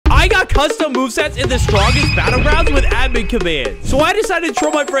I got custom movesets in the strongest Battlegrounds with admin commands. So I decided to throw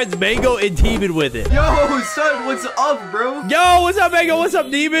my friends Mango and Demon with it. Yo, son, what's up, bro? Yo, what's up, Mango? What's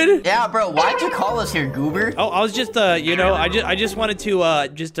up, Demon? Yeah, bro, why'd you call us here, Goober? Oh, I was just, you know, I just wanted to,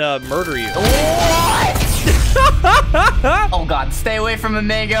 murder you. What? Oh, God, stay away from him,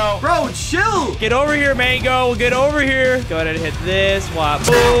 Mango. Bro, chill. Get over here, Mango. Get over here. Go ahead and hit this. Wow.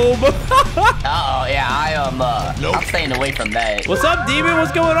 Boom. Uh-oh, yeah, I'm staying away from that. What's up, Demon?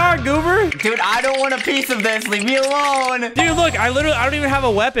 What's going on, Goober? Dude, I don't want a piece of this. Leave me alone. Dude, look, I don't even have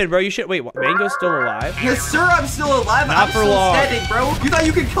a weapon, bro. You should, wait, what, Mango's still alive? Yes, sir, I'm still alive. Not I'm for still long. standing, bro. You thought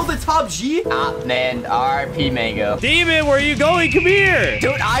you could kill the top G? Ah, man, RP Mango. Demon, where are you going? Come here.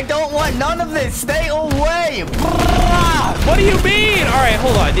 Dude, I don't want none of this. Stay away. What do you mean? All right,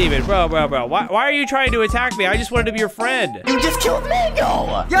 hold on, Demon. Bro. Why are you trying to attack me? I just wanted to be your friend. You just killed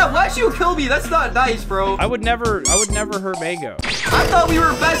Mango. Yeah, why'd you kill me? That's not nice, bro. I would never hurt Mango. I thought we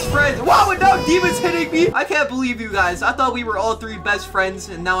were best friends. Wow, and now Demon's hitting me. I can't believe you guys. I thought we were all three best friends,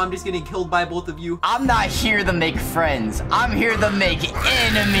 and now I'm just getting killed by both of you. I'm not here to make friends. I'm here to make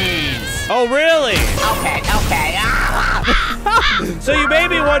enemies. Oh, really? Okay. So you may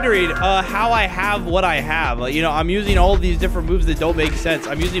be wondering how I have what I have. You know, I'm using all these different moves that don't make sense.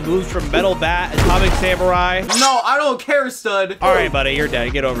 I'm using moves from Metal Bat, Atomic Samurai. No, I don't care, stud. All right, buddy, you're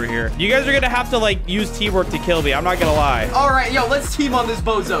dead. Get over here. You guys are gonna have to like use teamwork to kill me. I'm not gonna lie. All right, yo, let's team on this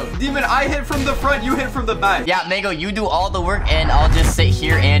bozo. Demon, I hit from the front, you hit from the back. Yeah, Mango, you do all the work, and I'll just sit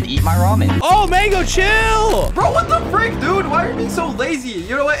here and eat my ramen. Oh, Mango, chill. Bro, what the frick, dude? Why are you being so lazy?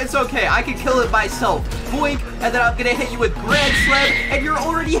 You know what? It's okay. I can kill it myself. Boink, and then I'm gonna hit you with Grand Slam, and you're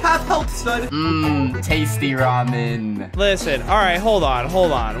already half health, stud. Mmm, tasty ramen. Listen, all right, hold on.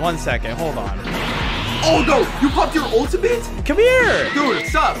 1 second, hold on. Oh no, you popped your ultimate? Come here. Dude,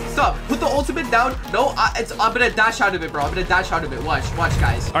 stop. Put the ultimate down. No, I'm gonna dash out of it, bro. I'm gonna dash out of it. Watch,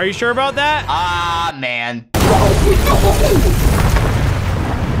 guys. Are you sure about that? Ah, man.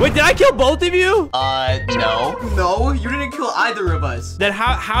 Wait, did I kill both of you? No. No, you didn't kill either of us. Then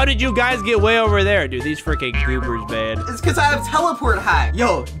how did you guys get way over there? Dude, these freaking goobers, man. It's because I have teleport hack.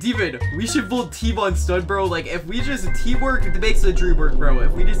 Yo, Demon, we should build team on stud, bro. Like, if we just teamwork, it makes the dream work, bro.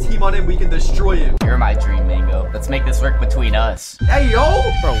 If we just team on him, we can destroy him. You're my dream, Mango. Let's make this work between us. Hey, yo.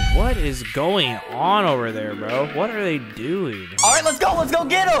 Bro, what is going on over there, bro? What are they doing? All right, let's go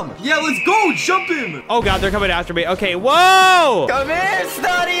get him. Yeah, let's go. Jump him. Oh, God, they're coming after me. Okay, whoa. Come here,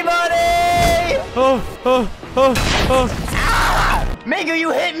 Study Buddy. Ah! Mango,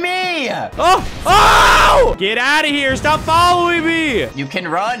 you hit me. Oh! Get out of here. Stop following me. You can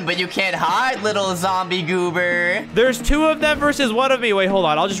run, but you can't hide, little zombie goober. There's 2 of them versus 1 of me. Wait, hold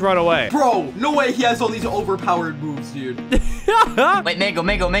on. I'll just run away. Bro, no way he has all these overpowered moves, dude. Wait, Mango.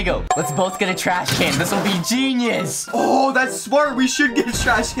 Let's both get a trash can. This will be genius. Oh, that's smart. We should get a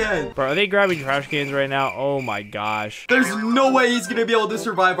trash can. Bro, are they grabbing trash cans right now? Oh, my gosh. There's no way he's gonna be able to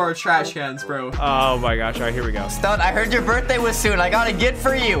survive our trash cans, bro. Oh, my gosh. All right, here we go. Stud, I heard your birthday was soon. I got a gift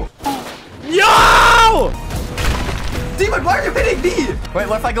for you. Yo! Demon, why are you hitting me? Wait,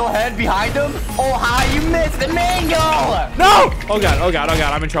 what if I go ahead behind him? Oh, hi, you missed the Mango. No! Oh, God.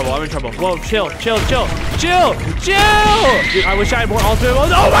 I'm in trouble. Whoa, chill. Dude, I wish I had more ultimate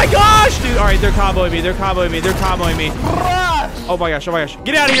moves. Oh, my gosh! Dude, all right, they're comboing me. Oh, my gosh.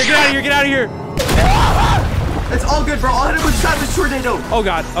 Get out of here. It's all good, bro. I'll hit him with Savage Tornado. Oh,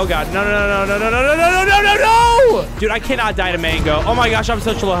 God. No. Dude, I cannot die to Mango. Oh, my gosh, I'm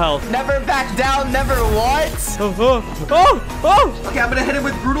such low health. Never back down, never what? Oh! Okay, I'm gonna hit him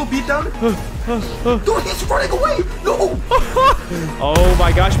with Brutal Beatdown. Dude, he's running away. No. Oh,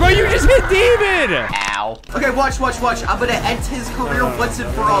 my gosh. Bro, you just hit Demon. Ow. Okay, watch. I'm gonna end his career once and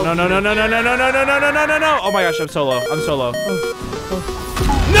for all. No. Oh, my gosh, I'm so low.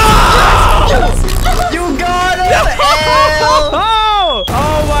 No! You got him!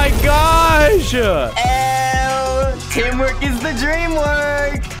 Oh my gosh! Teamwork is the dream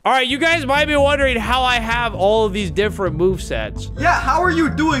work. All right, you guys might be wondering how I have all of these different movesets. Yeah, how are you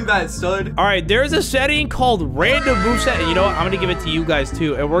doing that, stud? All right, there's a setting called random moveset. And you know what? I'm gonna give it to you guys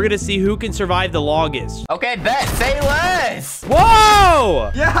too, and we're gonna see who can survive the longest. Okay, bet. Say less.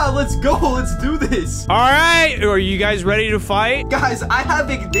 Whoa! Yeah, let's go. Let's do this. All right, are you guys ready to fight? Guys, I have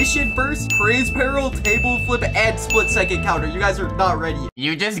ignition burst, praise barrel, table flip, and split second counter. You guys are not ready.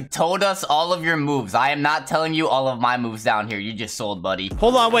 You just told us all of your moves. I am not telling you all of my moves down here. You just sold, buddy.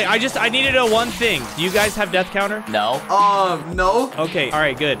 Hold on, wait. I need to know one thing. Do you guys have death counter? No. No. Okay, all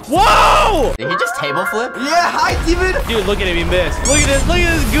right, good. Whoa! Did he just table flip? Yeah, hi, Demon. Dude, look at him, he missed. Look at this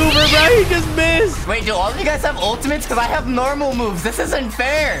goober, bro. He just missed. Wait, do all of you guys have ultimates? Because I have normal moves. This isn't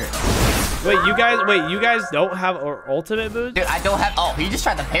fair. Wait, you guys don't have ultimate moves? Dude, I don't have. Oh, he just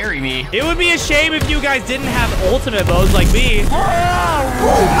tried to parry me. It would be a shame if you guys didn't have ultimate moves like me.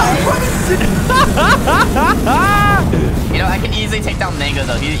 You know, I can easily take down Mango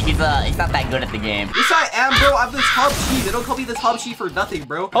though. He's not that good at the game. Yes, I am, bro. I'm the top G. They don't call me the top G for nothing,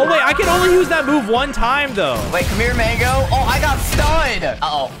 bro. Oh wait, I can only use that move one time though. Wait, come here, Mango. Oh, I got stunned.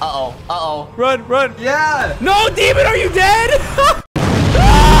 Uh-oh. Run. Yeah. No, Demon, are you dead?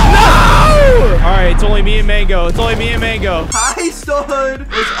 No! All right, it's only me and Mango. Hi, stud.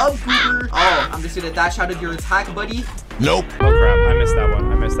 What's up, Goober? Oh, I'm just gonna dash out of your attack, buddy. Nope. Oh crap, I missed that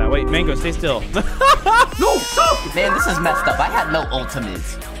one. Wait, Mango, stay still. No, stop. Man, this is messed up. I had no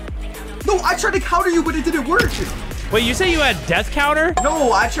ultimates. No, I tried to counter you, but it didn't work. Wait, you say you had death counter?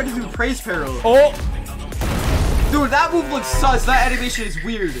 No, I tried to do praise peril. Oh. Dude, that move looks sus. That animation is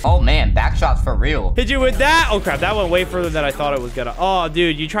weird. Oh man, backshots for real. Hit you with that? Oh crap, that went way further than I thought it was gonna. Oh,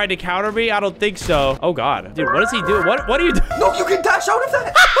 dude, you tried to counter me? I don't think so. Oh god. Dude, what does he do? What are you doing? No, you can dash out of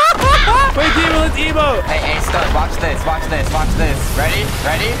that. Wait, Demon, let's emote. Hey, stud, watch this. Ready?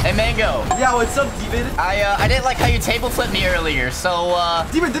 Hey, Mango. Yeah, what's up, Demon? I didn't like how you table flipped me earlier, so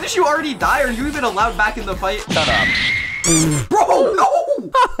Demon, didn't you already die? Are you even allowed back in the fight? shut up. Bro, no.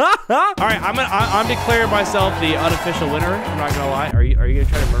 All right, I'm declaring myself the unofficial winner. I'm not gonna lie. Are you gonna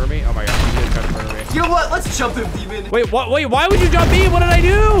try to murder me? Oh my god, you're gonna try to murder me. You know what? Let's jump him, Demon. Wait, what? Wait, why would you jump me? What did I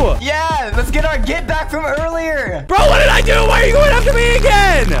do? Yeah, let's get our get back from earlier. Bro, what did I do? Why are you going after me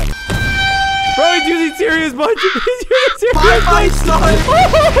again? Bro, he's using serious punches. Bye, son.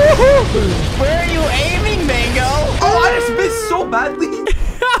 Where are you aiming, Mango? Oh, I just missed so badly.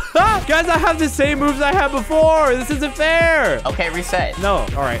 Guys, I have the same moves I had before. This isn't fair. Okay, reset. No.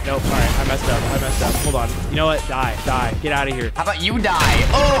 All right. Nope. All right. I messed up. Hold on. You know what? Die. Get out of here. How about you die?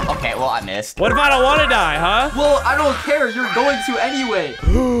 Oh, okay, well, I missed. What if I don't want to die, huh? Well, I don't care. You're going to anyway.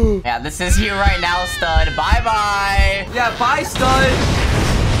 Yeah, this is you right now, stud. Bye-bye. Yeah, bye, stud.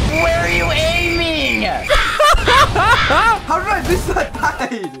 Where are you aiming? How did I miss that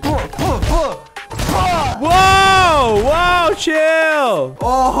tide? Whoa, chill.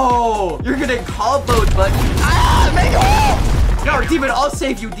 Oh, you're getting comboed, buddy. Ah, Mango! No, Demon, I'll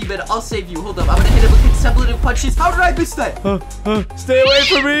save you, Demon. I'll save you. Hold up. I'm gonna hit him with consecutive punches. How did I miss that? Stay away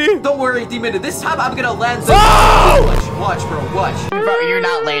from me. Don't worry, Demon. This time I'm gonna land the Watch, bro. Watch. Bro, you're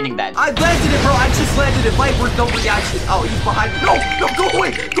not landing that. I landed it, bro. I just landed it. Might work, no reaction. Oh, he's behind me. No, go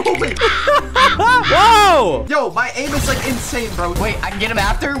away. Whoa. Yo, my aim is like insane, bro. Wait, I can get him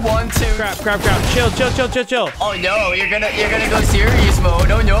after 1, 2. Crap. Chill. Oh no, you're gonna go serious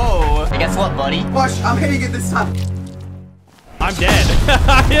mode. Oh no. Hey, guess what, buddy? Watch, I'm hitting it this time. I'm dead.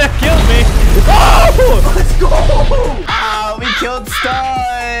 Yeah, killed me. Oh! Let's go. Oh, we killed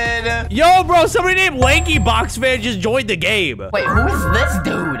Stud. Yo, bro, somebody named Lanky Box Fan just joined the game. Wait, who is this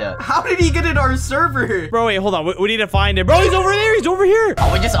dude? How did he get in our server? Bro, wait, hold on. We need to find him. Bro, he's over there. He's over here.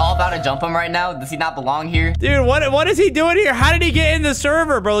 Are we just all about to jump him right now? Does he not belong here? Dude, what is he doing here? How did he get in the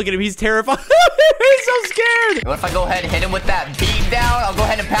server? Bro, look at him. He's terrified. He's so scared. What if I go ahead and hit him with that beat down? I'll go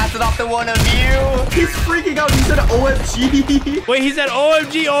ahead and pass it off to one of you. He's freaking out. He said OMG. Wait, he said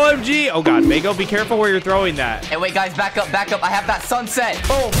OMG. Oh, God. Mango, be careful where you're throwing that. Hey, wait, guys, back up. I have that sunset.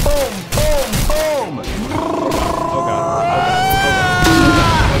 Boom. Oh, God.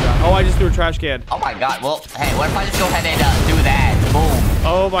 Oh, I just threw a trash can. Oh, my God. Well, hey, what if I just go ahead and do that? Boom.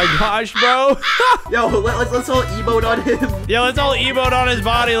 Oh, my gosh, bro. Yo, let's all emote on him. Yeah, let's all emote on his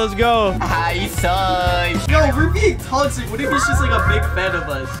body. Let's go. Hi, son. Yo, we're being toxic. What if he's just like a big fan of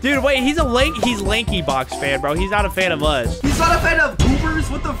us? Dude, wait, he's Lanky Box fan, bro. He's not a fan of us. He's not a fan of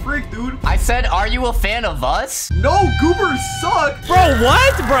Goobers? What the frick, dude? I said, are you a fan of us? No, Goobers suck. Bro,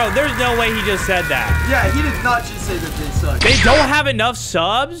 what? Bro, there's no way he just said that. Yeah, he did not just say that they suck. They don't have enough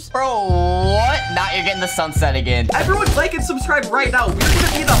subs? Bro, what? Now you're getting the sunset again. Everyone like and subscribe right now. We're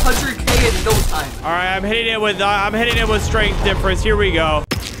gonna be the 100K in no time. All right, I'm hitting it with strength difference. Here we go.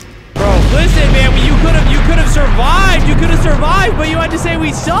 Bro, listen, man, you could have survived. You could have survived, but you had to say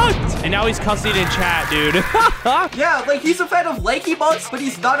we sucked. And now he's cussing in chat, dude. Yeah, like he's a fan of Lanky Box, but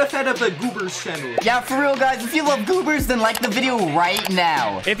he's not a fan of the Goobers channel. Yeah, for real, guys. If you love Goobers, then like the video right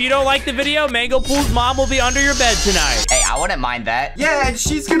now. If you don't like the video, Mangopool's mom will be under your bed tonight. Hey, I wouldn't mind that. Yeah, and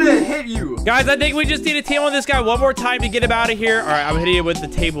she's gonna hit you. Guys, I think we just need to team on this guy one more time to get him out of here. All right, I'm hitting it with the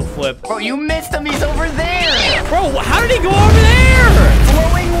table flip. Bro, you missed him. He's over there. Bro, how did he go over there?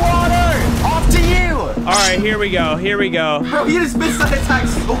 Flowing water. Off to you. All right, here we go. Bro, he just missed that attack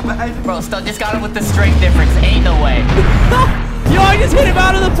so bad. Bro, Stud just got him with the strength difference. Ain't no way. Yo, I just hit him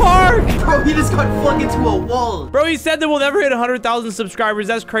out of the park. Bro, he just got flung into a wall. Bro, he said that we'll never hit 100,000 subscribers.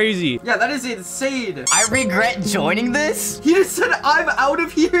 That's crazy. Yeah, that is insane. I regret joining this. He just said, I'm out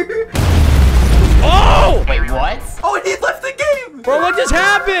of here. Oh! Wait, what? Oh, and he left the game. Bro, what just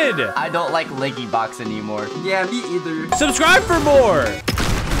happened? I don't like Leggy Box anymore. Yeah, me either. Subscribe for more.